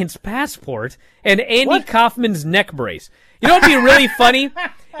Giant's passport, and Andy Kaufman's neck brace. You know what would be really funny?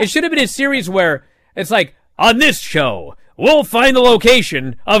 It should have been a series where it's like, on this show, we'll find the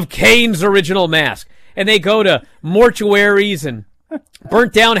location of Kane's original mask. And they go to mortuaries and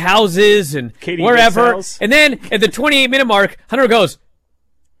burnt down houses and Katie wherever. House. And then at the 28-minute mark, Hunter goes,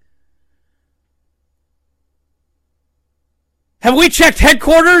 have we checked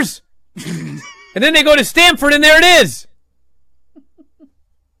headquarters? And then they go to Stamford, and there it is.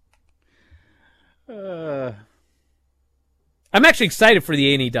 I'm actually excited for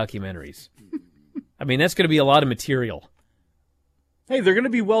the A&E documentaries. I mean, that's going to be a lot of material. Hey, they're going to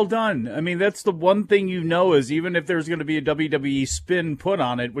be well done. I mean, that's the one thing is even if there's going to be a WWE spin put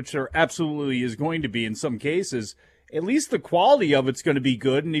on it, which there absolutely is going to be in some cases, at least the quality of it's going to be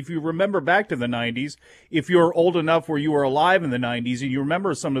good. And if you remember back to the 90s, if you're old enough where you were alive in the 90s and you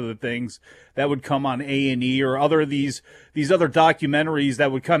remember some of the things that would come on A&E or other these other documentaries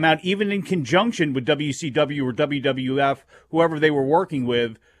that would come out, even in conjunction with WCW or WWF, whoever they were working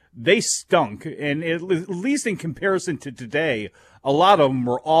with, they stunk. And at least in comparison to today, a lot of them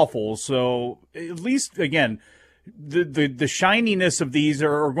were awful. So at least, again, the shininess of these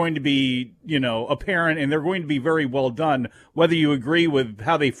are going to be, apparent, and they're going to be very well done. Whether you agree with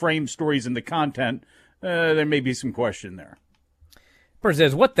how they frame stories and the content, there may be some question there. Person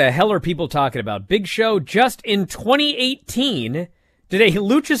says, what the hell are people talking about? Big Show just in 2018 did a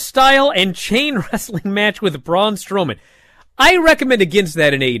lucha-style and chain wrestling match with Braun Strowman. I recommend against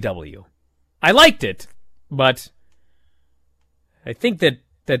that in AEW. I liked it, but I think that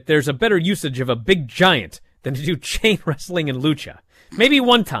there's a better usage of a big giant than to do chain wrestling and lucha. Maybe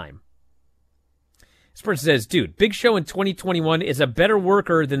one time. This person says, dude, Big Show in 2021 is a better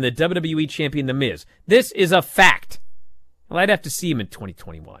worker than the WWE champion The Miz. This is a fact. Well, I'd have to see him in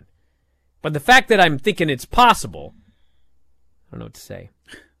 2021. But the fact that I'm thinking it's possible, I don't know what to say.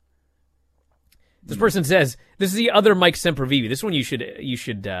 This person says, this is the other Mike Sempervive. This one you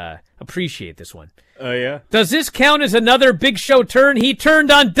should appreciate this one. Oh, yeah? Does this count as another Big Show turn? He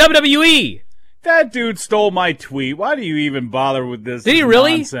turned on WWE. That dude stole my tweet. Why do you even bother with this? Did he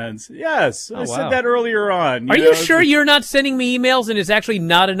really? Nonsense. Yes. I wow. said that earlier on. Are you sure you're not sending me emails and it's actually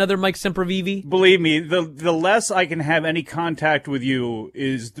not another Mike Sempervive? Believe me, the less I can have any contact with you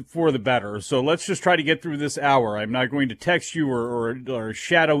is for the better. So let's just try to get through this hour. I'm not going to text you or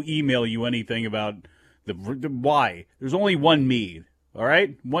shadow email you anything about the why. There's only one me, all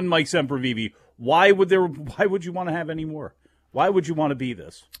right? One Mike Sempervive. Why would you want to have any more? Why would you want to be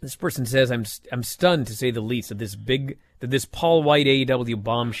this? This person says, I'm stunned to say the least of this Paul White AEW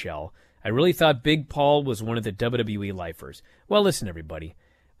bombshell. I really thought Big Paul was one of the WWE lifers. Well, listen, everybody.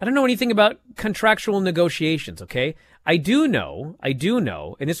 I don't know anything about contractual negotiations, okay? I do know,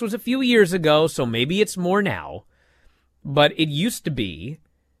 and this was a few years ago, so maybe it's more now, but it used to be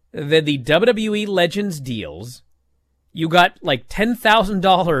that the WWE Legends deals, you got like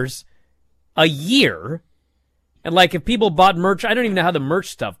 $10,000 a year. And like if people bought merch, I don't even know how the merch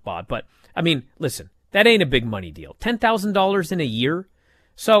stuff bought, but I mean, listen, that ain't a big money deal. $10,000 in a year.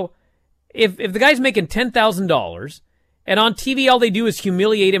 So if the guy's making $10,000 and on TV all they do is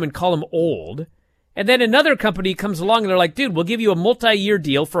humiliate him and call him old, and then another company comes along and they're like, dude, we'll give you a multi-year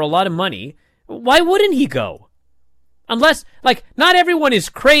deal for a lot of money. Why wouldn't he go? Unless, like, not everyone is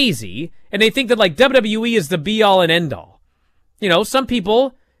crazy and they think that like WWE is the be all and end all. You know, some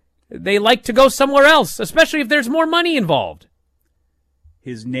people, they like to go somewhere else, especially if there's more money involved.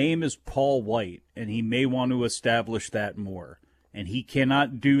 His name is Paul White, and he may want to establish that more. And he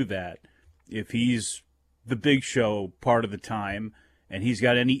cannot do that if he's the Big Show part of the time, and he's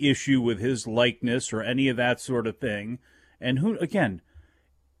got any issue with his likeness or any of that sort of thing. And who, again,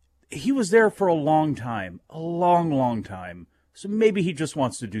 he was there for a long time, a long, long time. So maybe he just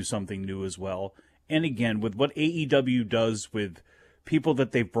wants to do something new as well. And again, with what AEW does with people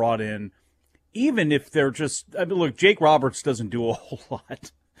that they've brought in, even if they're just, I mean, look, Jake Roberts doesn't do a whole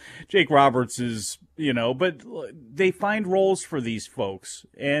lot. Jake Roberts is, but they find roles for these folks,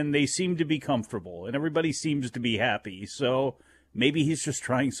 and they seem to be comfortable, and everybody seems to be happy. So maybe he's just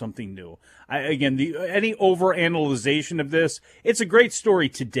trying something new. Any overanalyzation of this, it's a great story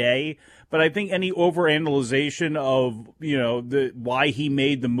today, but I think any overanalyzation of, why he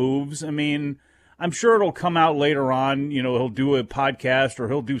made the moves, I mean, I'm sure it'll come out later on. He'll do a podcast or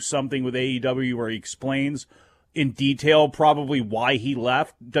he'll do something with AEW where he explains in detail probably why he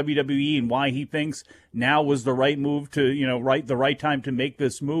left WWE and why he thinks now was the right move to, the right time to make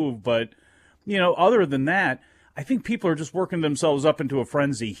this move. But, other than that, I think people are just working themselves up into a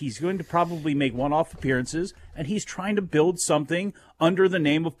frenzy. He's going to probably make one-off appearances, and he's trying to build something under the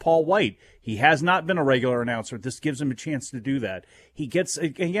name of Paul White. He has not been a regular announcer. This gives him a chance to do that. He gets,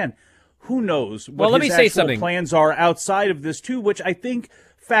 again, who knows what his actual plans are outside of this, too, which I think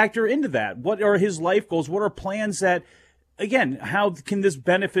factor into that. What are his life goals? What are plans that, again, how can this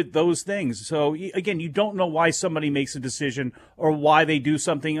benefit those things? So, again, you don't know why somebody makes a decision or why they do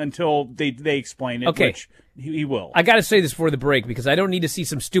something until they explain it, which he will. I got to say this before the break because I don't need to see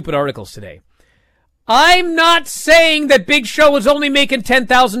some stupid articles today. I'm not saying that Big Show is only making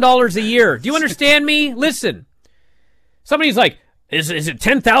 $10,000 a year. Do you understand me? Listen. Somebody's like, is it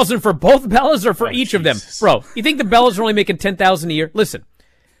 $10,000 for both Bellas or for each of them? Bro, you think the Bellas are only making $10,000 a year? Listen.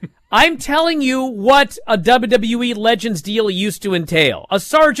 I'm telling you what a WWE Legends deal used to entail. A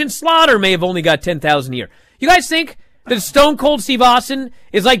Sergeant Slaughter may have only got $10,000 a year. You guys think that Stone Cold Steve Austin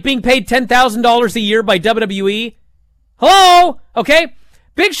is like being paid $10,000 a year by WWE? Hello? Okay.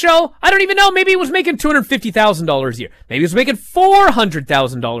 Big Show, I don't even know. Maybe he was making $250,000 a year. Maybe he was making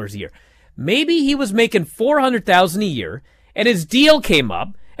 $400,000 a year. Maybe he was making $400,000 a year, and his deal came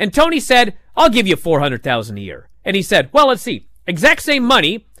up, and Tony said, I'll give you $400,000 a year. And he said, well, let's see. Exact same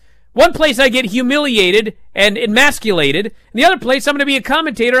money. One place I get humiliated and emasculated, and the other place I'm going to be a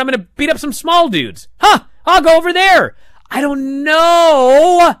commentator. I'm going to beat up some small dudes. I'll go over there. I don't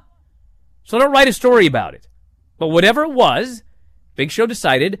know. So don't write a story about it. But whatever it was, Big Show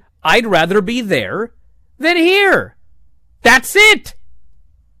decided I'd rather be there than here. That's it.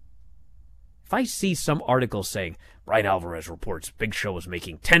 If I see some article saying, Bryan Alvarez reports Big Show is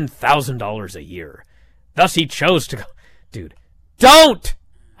making $10,000 a year, thus he chose to go. Dude, don't!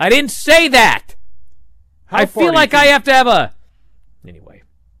 I didn't say that. I feel like I have to have a... Anyway.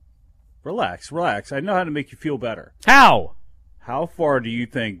 Relax. I know how to make you feel better. How? How far do you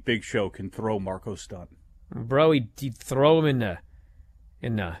think Big Show can throw Marco Stunt? Bro, he'd throw him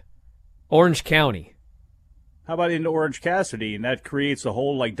in Orange County. How about into Orange Cassidy? And that creates a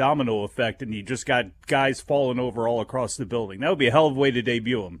whole domino effect, and you just got guys falling over all across the building. That would be a hell of a way to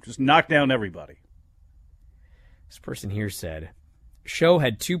debut him. Just knock down everybody. This person here said... Show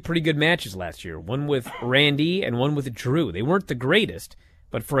had two pretty good matches last year, one with Randy and one with Drew. They weren't the greatest,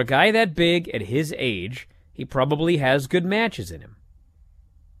 but for a guy that big at his age, he probably has good matches in him.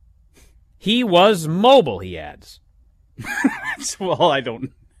 He was mobile, he adds. Well,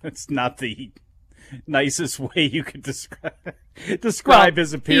 it's not the nicest way you could describe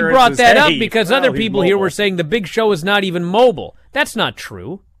his appearance. He brought that up because other people here were saying the Big Show is not even mobile. That's not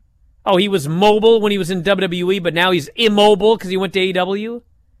true. Oh, he was mobile when he was in WWE, but now he's immobile because he went to AEW?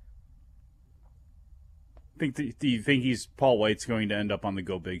 Do you think Paul White's going to end up on the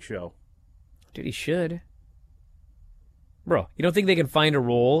Go Big Show? Dude, he should. Bro, you don't think they can find a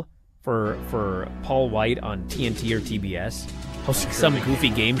role for Paul White on TNT or TBS? Hosting some goofy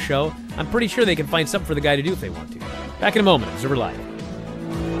game show? I'm pretty sure they can find something for the guy to do if they want to. Back in a moment. Observer Live.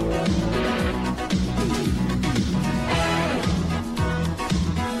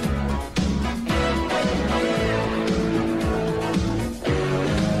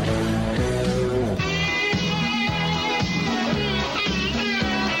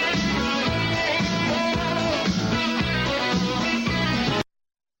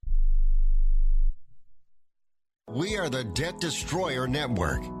 We are the Debt Destroyer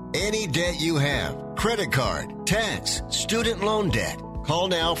Network. Any debt you have, credit card, tax, student loan debt, call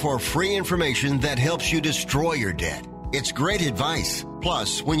now for free information that helps you destroy your debt. It's great advice.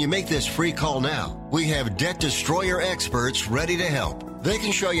 Plus, when you make this free call now, we have Debt Destroyer experts ready to help. They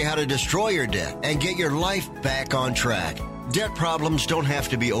can show you how to destroy your debt and get your life back on track. Debt problems don't have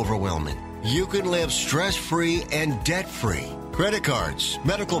to be overwhelming. You can live stress-free and debt-free. Credit cards,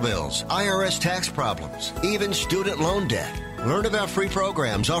 medical bills, IRS tax problems, even student loan debt. Learn about free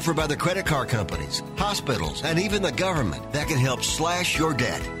programs offered by the credit card companies, hospitals, and even the government that can help slash your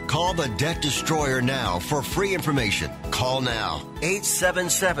debt. Call the Debt Destroyer now for free information. Call now.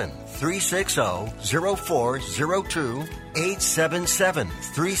 877-360-0402.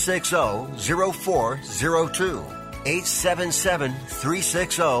 877-360-0402.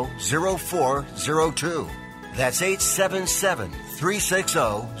 877-360-0402. That's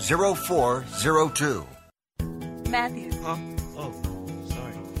 877-360-0402. Matthew. Huh? Oh,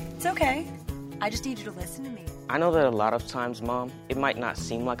 sorry. It's okay. I just need you to listen to me. I know that a lot of times, Mom, it might not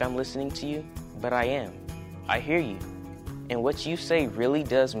seem like I'm listening to you, but I am. I hear you. And what you say really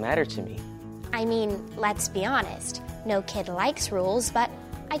does matter to me. I mean, let's be honest. No kid likes rules, but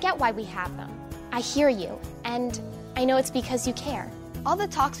I get why we have them. I hear you, and I know it's because you care. All the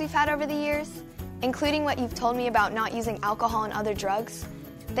talks we've had over the years, including what you've told me about not using alcohol and other drugs,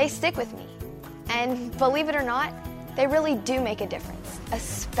 they stick with me. And believe it or not, they really do make a difference,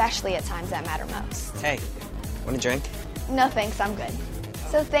 especially at times that matter most. Hey, want a drink? No thanks, I'm good.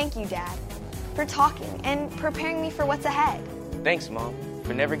 So thank you, Dad, for talking and preparing me for what's ahead. Thanks, Mom,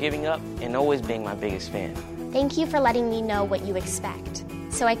 for never giving up and always being my biggest fan. Thank you for letting me know what you expect,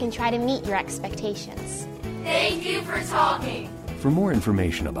 so I can try to meet your expectations. Thank you for talking. For more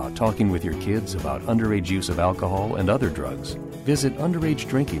information about talking with your kids about underage use of alcohol and other drugs, visit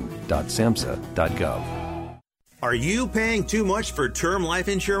underagedrinking.samhsa.gov. Are you paying too much for term life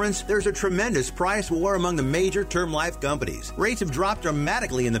insurance? There's a tremendous price war among the major term life companies. Rates have dropped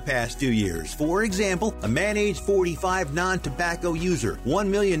dramatically in the past 2 years. For example, a man age 45 non-tobacco user, $1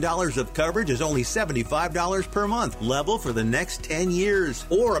 million of coverage is only $75 per month, level for the next 10 years.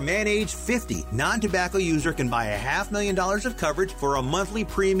 Or a man age 50 non-tobacco user can buy $500,000 of coverage for a monthly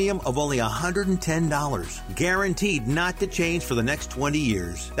premium of only $110. Guaranteed not to change for the next 20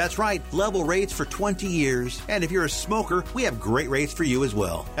 years. That's right, level rates for 20 years. And if you're a smoker, we have great rates for you as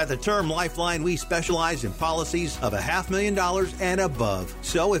well. At the Term Lifeline, we specialize in policies of $500,000 and above.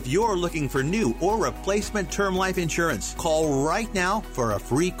 So if you're looking for new or replacement term life insurance, call right now for a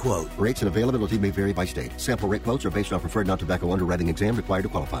free quote. Rates and availability may vary by state. Sample rate quotes are based on preferred non-tobacco underwriting exam required to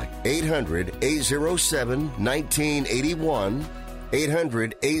qualify. 800-807-1981.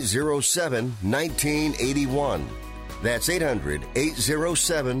 800-807-1981. That's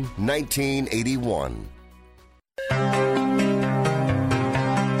 800-807-1981.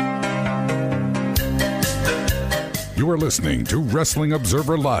 You are listening to Wrestling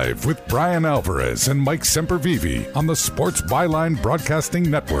Observer Live with Bryan Alvarez and Mike Sempervive on the Sports Byline Broadcasting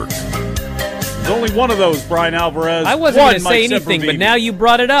Network. There's only one of those, Bryan Alvarez. I wasn't going to say anything, but now you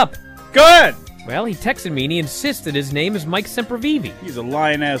brought it up. Go ahead. Well, he texted me and he insisted his name is Mike Sempervive. He's a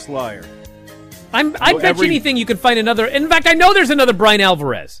lying-ass liar. I bet you anything you can find another. In fact, I know there's another Bryan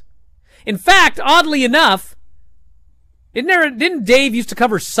Alvarez. In fact, oddly enough, didn't Dave used to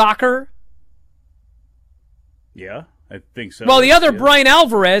cover soccer? Yeah, I think so. Well, the other Bryan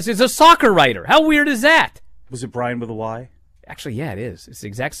Alvarez is a soccer writer. How weird is that? Was it Bryan with a Y? Actually, yeah, it is. It's the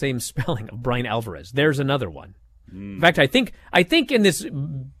exact same spelling of Bryan Alvarez. There's another one. In fact, I think in this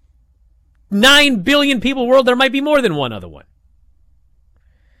 9 billion people world, there might be more than one other one.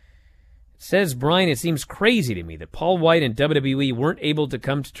 It says, Bryan, it seems crazy to me that Paul White and WWE weren't able to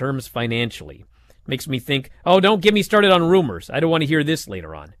come to terms financially. Makes me think, oh, don't get me started on rumors. I don't want to hear this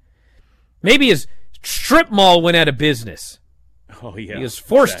later on. Maybe his strip mall went out of business. Oh, yeah. He was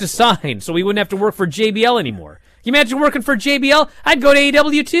forced to sign so he wouldn't have to work for JBL anymore. Can you imagine working for JBL? I'd go to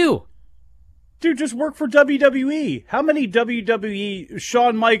AEW too. Dude, just work for WWE. How many WWE,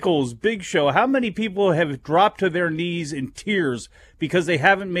 Shawn Michaels, Big Show, how many people have dropped to their knees in tears because they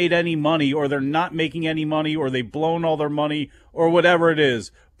haven't made any money, or they're not making any money, or they've blown all their money, or whatever it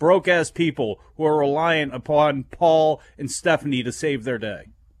is? Broke-ass people who are reliant upon Paul and Stephanie to save their day.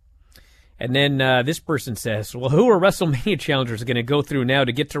 And then this person says, well, who are WrestleMania challengers going to go through now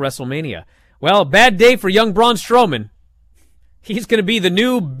to get to WrestleMania? Well, bad day for young Braun Strowman. He's going to be the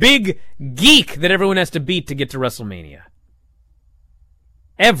new big geek that everyone has to beat to get to WrestleMania.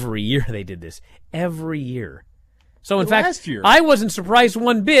 Every year they did this. Every year. So, in fact, I wasn't surprised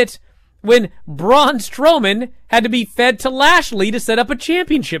one bit when Braun Strowman had to be fed to Lashley to set up a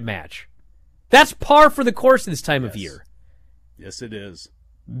championship match. That's par for the course this time of year. Yes, it is.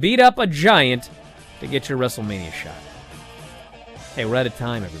 Beat up a giant to get your WrestleMania shot. Hey, we're out of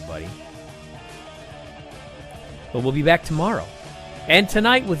time, everybody. But we'll be back tomorrow and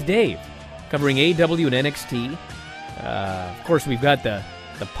tonight with Dave, covering AEW and NXT. Of course, we've got the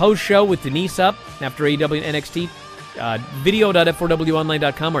post show with Denise up after AEW and NXT.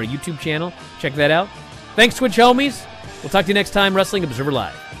 Video.f4wonline.com, our YouTube channel. Check that out. Thanks, Twitch homies. We'll talk to you next time, Wrestling Observer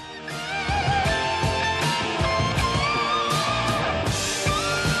Live.